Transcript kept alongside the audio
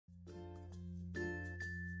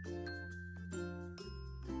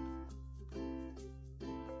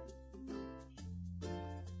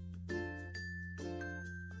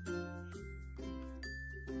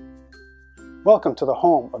Welcome to the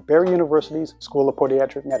home of Barry University's School of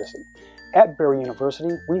Podiatric Medicine. At Barry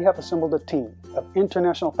University, we have assembled a team of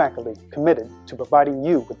international faculty committed to providing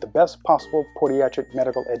you with the best possible podiatric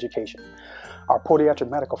medical education. Our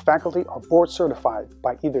podiatric medical faculty are board certified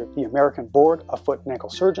by either the American Board of Foot and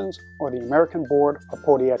Ankle Surgeons or the American Board of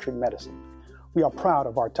Podiatric Medicine. We are proud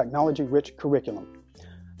of our technology-rich curriculum.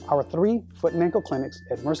 Our 3 foot and ankle clinics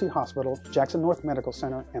at Mercy Hospital, Jackson North Medical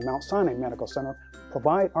Center, and Mount Sinai Medical Center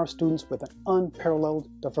provide our students with an unparalleled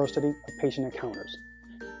diversity of patient encounters.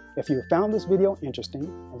 If you have found this video interesting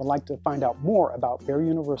and would like to find out more about Barry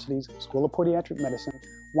University's School of Podiatric Medicine,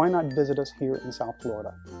 why not visit us here in South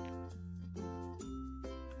Florida?